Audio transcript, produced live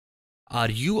Are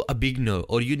you a beginner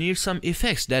or you need some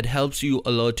effects that helps you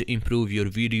a lot to improve your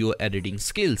video editing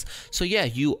skills? So yeah,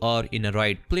 you are in the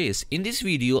right place. In this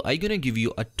video, I'm gonna give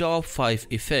you a top 5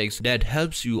 effects that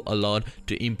helps you a lot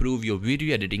to improve your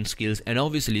video editing skills and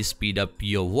obviously speed up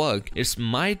your work. It's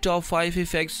my top 5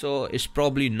 effects, so it's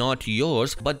probably not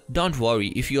yours, but don't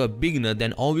worry, if you're a beginner,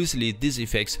 then obviously these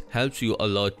effects helps you a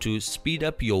lot to speed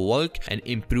up your work and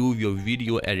improve your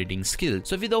video editing skills.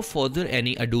 So without further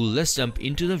any ado, let's jump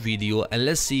into the video and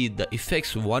let's see the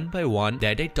effects one by one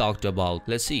that I talked about.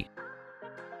 Let's see.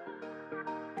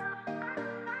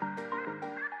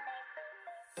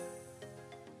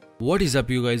 What is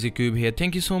up, you guys, Cube here.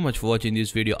 Thank you so much for watching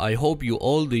this video. I hope you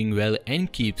all doing well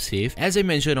and keep safe. As I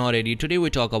mentioned already, today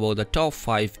we talk about the top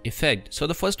 5 effects. So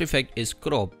the first effect is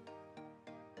crop.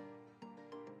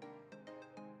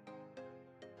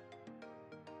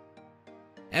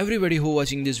 Everybody who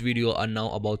watching this video are now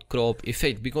about crop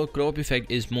effect, because crop effect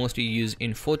is mostly used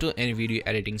in photo and video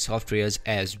editing softwares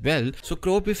as well. So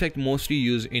crop effect mostly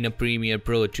used in a Premiere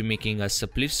Pro to making a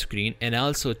split screen and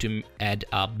also to add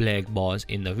a black bars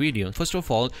in the video. First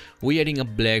of all, we adding a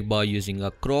black bar using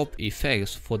a crop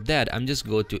effects. For that, I'm just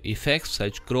go to effects,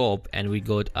 search crop, and we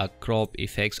got a crop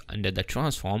effects under the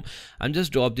transform. I'm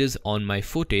just drop this on my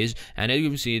footage, and as you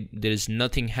can see, there is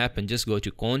nothing happen. Just go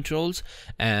to controls,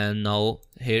 and now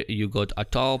here you got a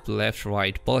top, left,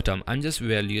 right, bottom. I'm just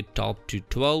value top to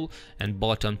 12 and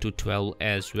bottom to 12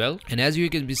 as well. And as you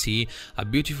can see, a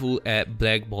beautiful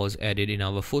black bars added in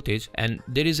our footage. And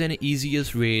there is an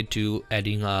easiest way to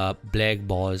adding a black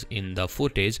bars in the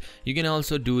footage. You can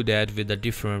also do that with a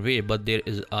different way, but there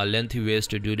is a lengthy ways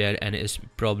to do that, and it's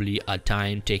probably a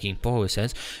time taking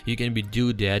process. You can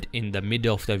do that in the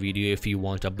middle of the video if you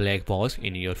want a black bars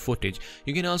in your footage.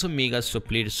 You can also make a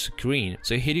split screen.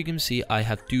 So here you can see I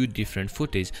have two different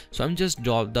footage, so I'm just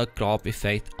drop the crop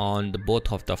effect on the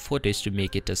both of the footage to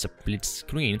make it a split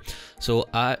screen. So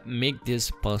I make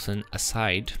this person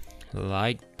aside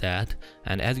like that,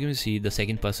 and as you can see, the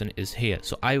second person is here.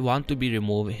 So I want to be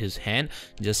remove his hand,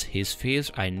 just his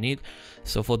face I need.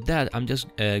 So for that, I'm just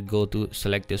go to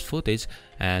select this footage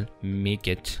and make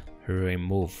it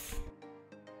remove.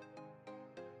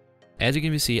 As you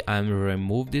can see, I'm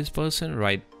remove this person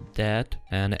right that,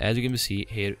 and as you can see,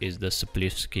 here is the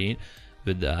split screen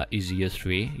with the easiest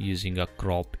way using a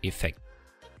crop effect.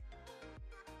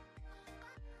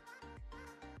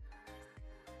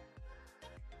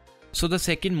 So the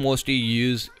second mostly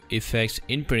used effects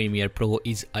in Premiere Pro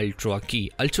is UltraKey.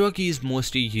 UltraKey is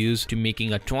mostly used to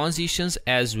making a transitions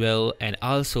as well, and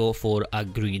also for a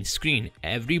green screen.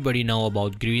 Everybody know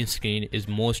about green screen is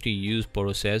mostly used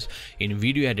process in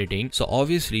video editing. So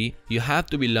obviously you have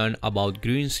to be learn about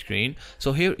green screen.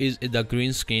 So here is the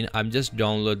green screen. I'm just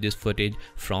download this footage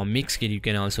from Mixkit. You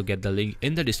can also get the link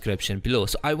in the description below.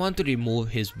 So I want to remove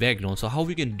his background. So how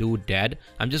we can do that?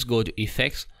 I'm just go to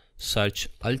effects, search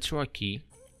UltraKey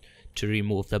to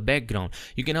remove the background.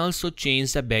 You can also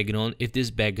change the background. If this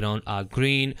background are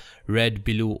green, red,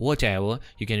 blue, whatever,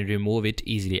 you can remove it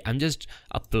easily. I'm just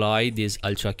apply this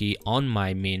UltraKey on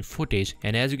my main footage,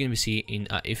 and as you can see in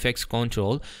effects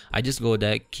control, I just go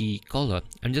the key color.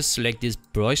 I'm just select this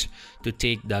brush to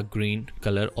take the green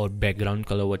color or background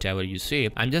color, whatever you say.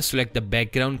 I'm just select the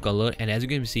background color, and as you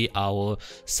can see, our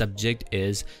subject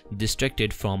is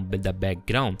distracted from the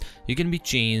background. You can be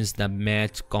change the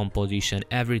match, composition,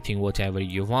 everything, whatever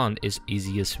you want is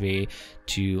easiest way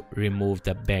to remove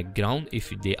the background if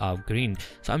they are green.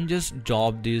 So I'm just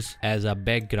drop this as a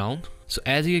background. So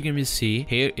as you can see,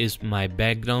 here is my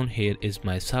background, here is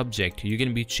my subject. You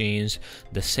can be change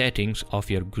the settings of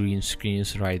your green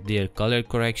screens right there, color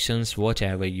corrections,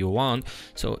 whatever you want.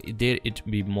 So there it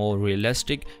be more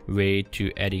realistic way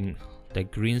to adding the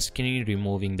green screen,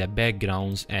 removing the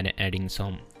backgrounds, and adding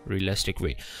some realistic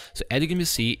way. So as you can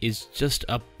see, it's just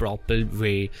a proper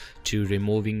way to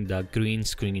removing the green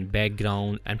screen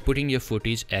background and putting your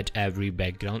footage at every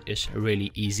background. Is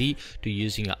really easy to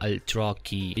using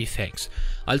UltraKey effects.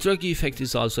 UltraKey effect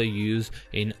is also used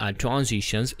in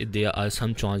transitions. There are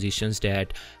some transitions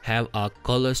that have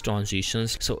colors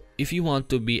transitions. So if you want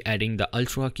to be adding the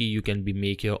UltraKey, you can be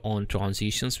make your own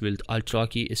transitions with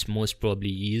UltraKey. Is most probably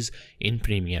used in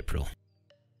Premiere Pro.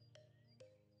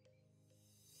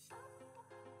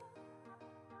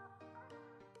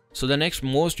 So the next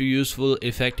most useful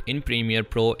effect in Premiere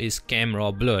Pro is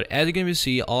camera blur. As you can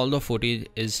see, all the footage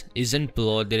isn't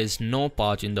blurred. There is no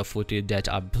part in the footage that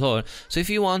are blurred. So if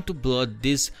you want to blur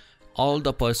this all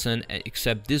the person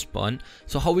except this one,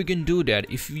 so how we can do that?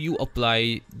 If you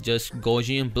apply just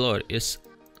Gaussian blur, is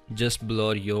just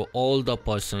blur your all the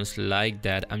persons like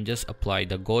that. I'm just apply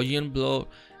the Gaussian blur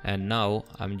And now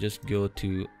I'm just go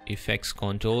to effects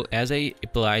control. As I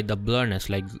apply the blurriness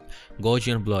like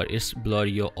Gaussian blur, it's blur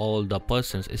your all the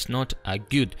persons, it's not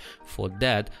good. For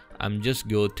that I'm just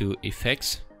go to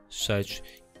effects, search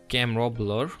camera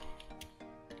blur,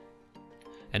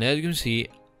 and as you can see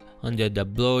under the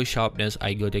blur sharpness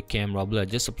I go to camera blur.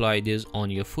 Just apply this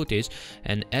on your footage,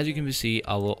 and as you can see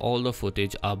our all the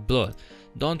footage are blurred.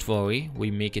 Don't worry, we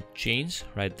make it change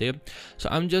right there. So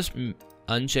I'm just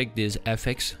uncheck this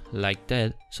FX like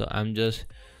that. So I'm just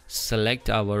select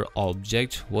our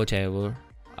object, whatever.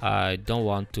 I don't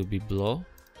want to be blur,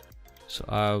 so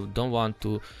I don't want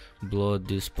to blur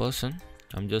this person.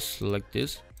 I'm just select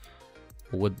this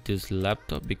with this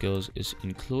laptop because it's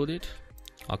included.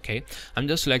 Okay, I'm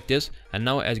just select this, and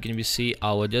now as you can see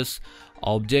our just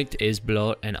object is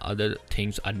blurred and other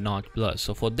things are not blurred.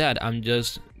 So for that I'm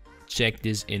just check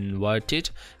this inverted,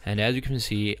 and as you can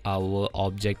see our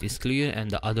object is clear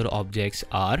and the other objects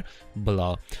are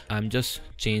blur. I'm just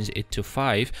change it to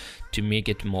 5 to make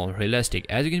it more realistic.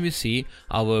 As you can see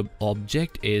our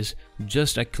object is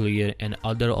just a clear and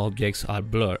other objects are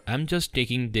blur. I'm just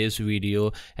taking this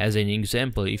video as an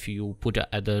example. If you put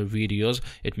other videos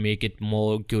it make it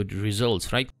more good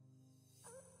results, right?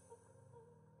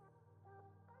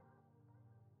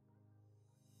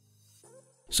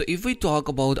 So if we talk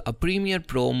about a Premiere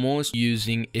Pro most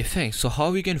using effects, so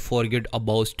how we can forget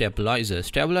about stabilizer.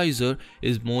 Stabilizer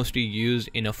is mostly used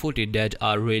in a footage that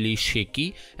are really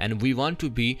shaky, and we want to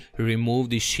be remove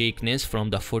the shakiness from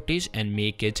the footage and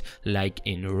make it like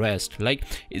in rest. Like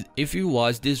if you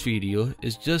watch this video,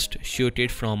 it's just shoot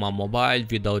it from a mobile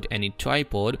without any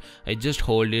tripod. I just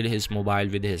holded his mobile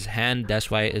with his hand, that's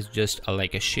why it's just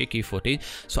like a shaky footage.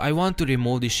 So I want to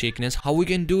remove the shakiness. How we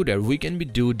can do that? We can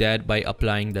do that by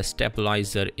applying the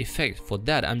stabilizer effect. For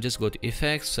that I'm just go to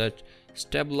effects, search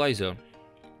stabilizer,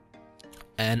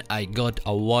 and I got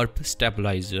a warp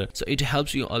stabilizer. So it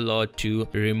helps you a lot to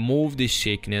remove the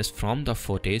shakiness from the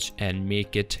footage and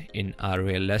make it in a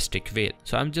realistic way.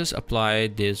 So I'm just apply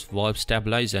this warp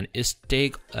stabilizer, and it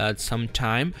take some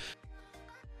time.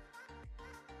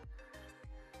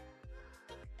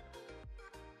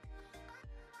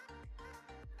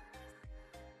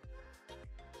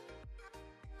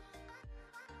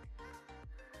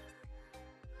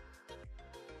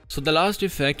 So the last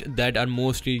effect that are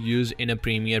mostly used in a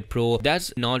Premiere Pro,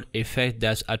 that's not effect,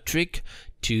 that's a trick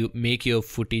to make your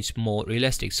footage more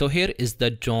realistic. So here is the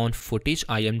drone footage.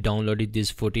 I am downloading this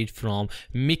footage from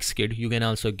Mixkit. You can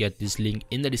also get this link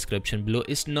in the description below.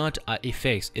 It's not a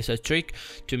effects, it's a trick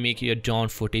to make your drone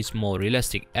footage more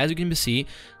realistic. As you can see,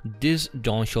 this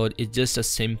drone shot is just a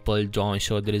simple drone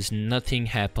shot. There is nothing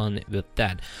happen with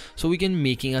that. So we can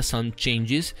making some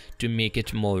changes to make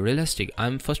it more realistic.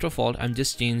 First of all I'm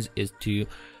just change it to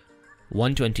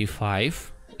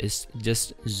 125. Is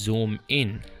just zoom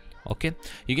in. Okay,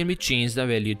 you can change the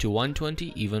value to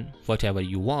 120, even whatever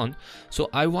you want. So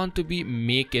I want to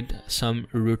make it some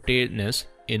rotateness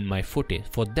in my footage.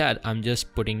 For that I'm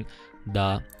just putting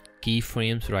the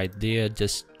keyframes right there,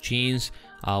 just change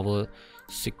our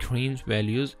screen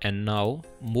values, and now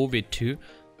move it to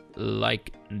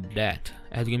like that,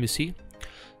 as you can see.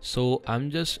 So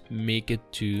I'm just make it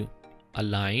to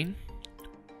align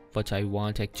what I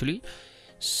want actually.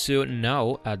 So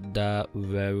now at the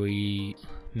very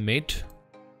mid,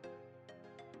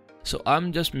 so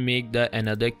I'm just make the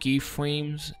another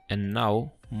keyframes, and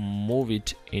now move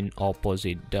it in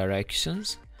opposite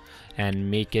directions and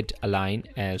make it align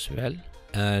as well.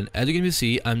 And as you can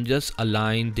see I'm just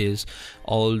align this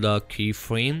all the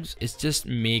keyframes. It's just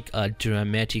make a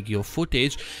dramatic your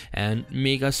footage and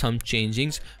make some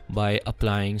changings by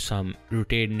applying some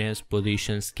rotateness,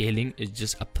 position, scaling. It's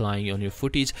just applying on your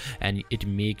footage and it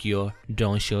make your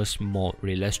drone shots more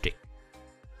realistic.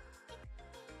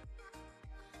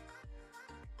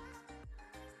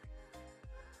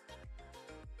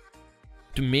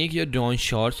 To make your drone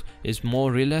shots is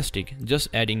more realistic, just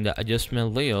adding the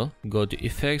adjustment layer, go to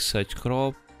effects, search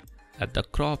crop, at the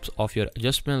crops of your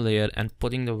adjustment layer and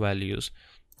putting the values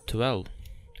 12.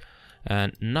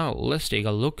 And now let's take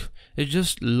a look. It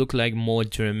just look like more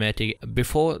dramatic.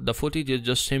 Before the footage is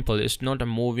just simple, it's not a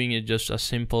moving, it's just a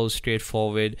simple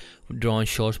straightforward drone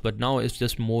shots, but now it's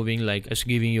just moving, like it's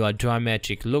giving you a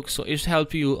dramatic look. So it's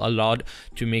helped you a lot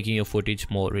to making your footage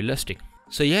more realistic.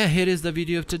 So yeah, here is the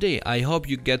video of today. I hope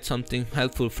you get something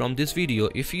helpful from this video.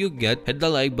 If you get, hit the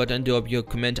like button, drop your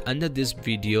comment under this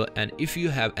video, and if you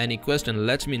have any question,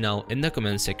 let me know in the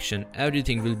comment section.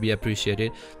 Everything will be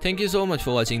appreciated. Thank you so much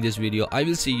for watching this video. I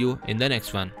will see you in the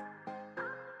next one.